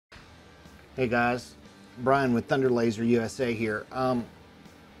Hey guys, Brian with Thunder Laser USA here. I'm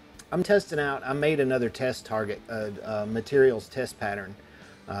testing out, I made another test target, a materials test pattern,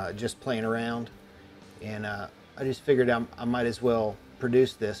 just playing around. And I just figured I might as well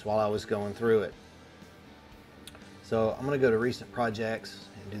produce this while I was going through it. So I'm going to go to recent projects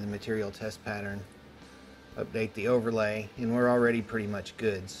and do the material test pattern, update the overlay, and we're already pretty much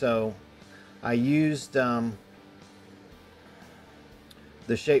good. So I used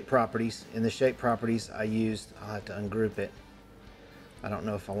the shape properties. In the shape properties I used, I'll have to ungroup it. I don't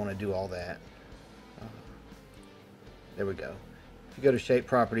know if I want to do all that. There we go. If you go to shape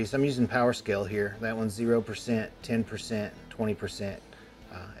properties, I'm using power scale here. That one's 0%, 10%, 20%,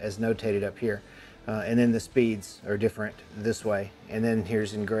 as notated up here. And then the speeds are different this way. And then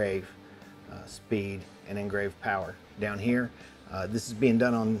here's engrave, speed, and engrave power. Down here, this is being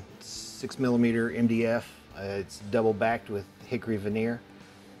done on 6mm MDF. It's double backed with hickory veneer.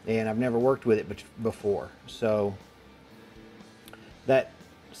 And I've never worked with it before. So that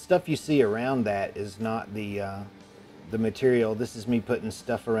stuff you see around that is not the material. This is me putting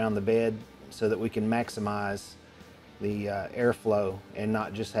stuff around the bed so that we can maximize the airflow and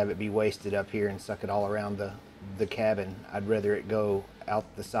not just have it be wasted up here and suck it all around the cabin. I'd rather it go out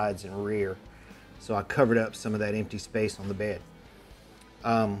the sides and rear. So I covered up some of that empty space on the bed.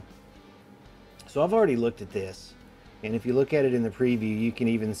 So I've already looked at this, and if you look at it in the preview, you can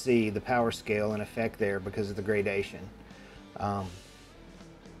even see the power scale in effect there because of the gradation.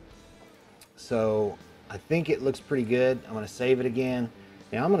 So I think it looks pretty good. I'm going to save it again.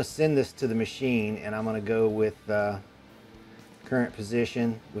 Now I'm going to send this to the machine, and I'm going to go with current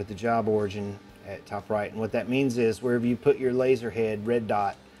position with the job origin at top right. And what that means is wherever you put your laser head, red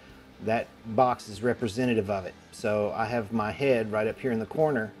dot, that box is representative of it. So I have my head right up here in the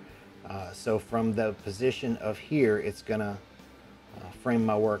corner. So from the position of here, it's going to frame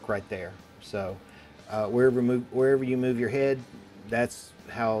my work right there. So wherever you move your head, that's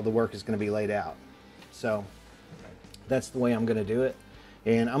how the work is going to be laid out. So that's the way I'm going to do it.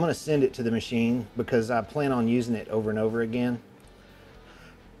 And I'm going to send it to the machine because I plan on using it over and over again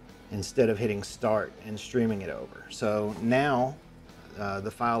instead of hitting start and streaming it over. So now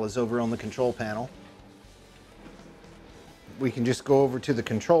the file is over on the control panel. We can just go over to the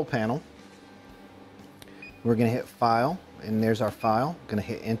control panel. We're going to hit file, and there's our file. I'm going to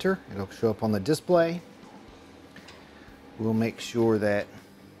hit enter. It'll show up on the display. We'll make sure that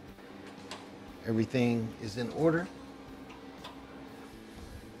everything is in order.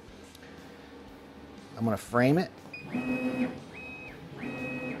 I'm going to frame it,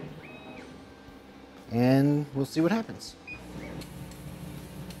 and we'll see what happens.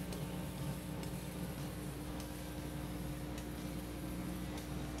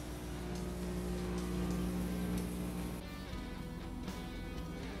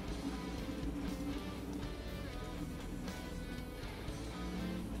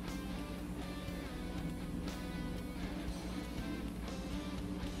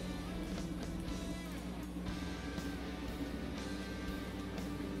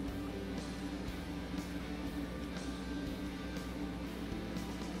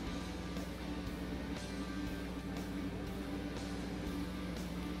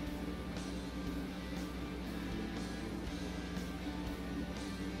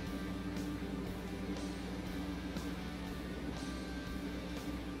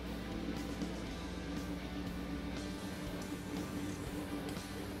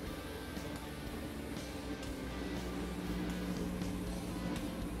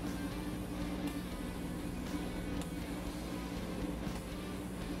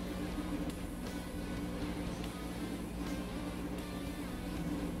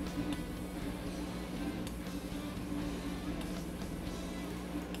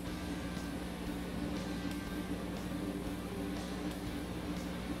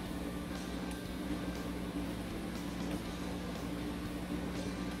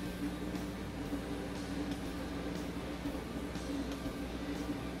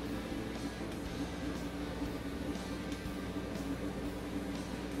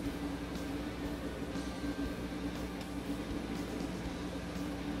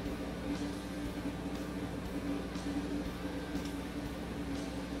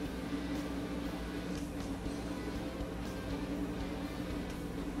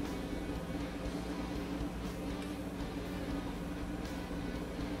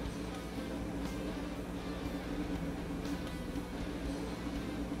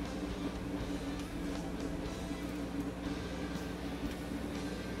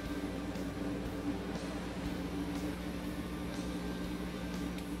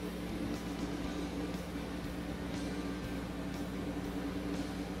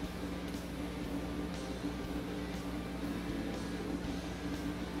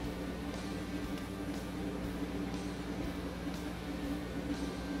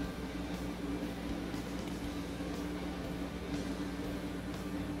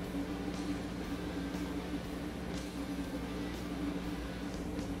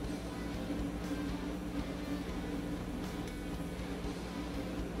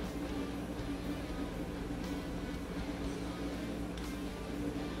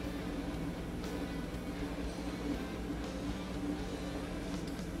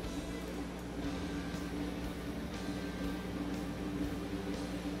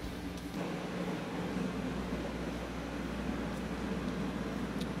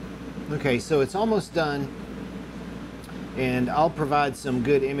 Okay, so it's almost done, and I'll provide some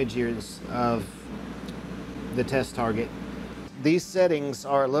good images of the test target. These settings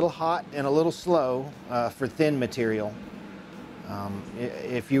are a little hot and a little slow for thin material.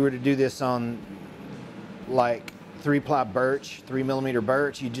 If you were to do this on like 3-ply birch, 3mm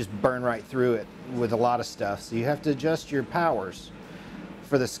birch, you just burn right through it with a lot of stuff. So you have to adjust your powers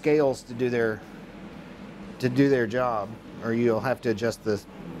for the scales to do their job, or you'll have to adjust the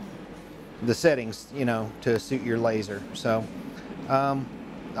settings, you know, to suit your laser. So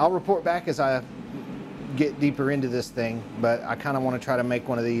I'll report back as I get deeper into this thing, but I kind of want to try to make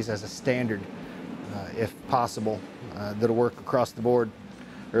one of these as a standard, if possible, that'll work across the board,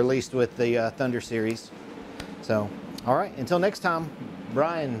 or at least with the Thunder series. So, all right, until next time,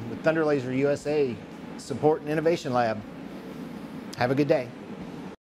 Brian with Thunder Laser USA, Support and Innovation Lab. Have a good day.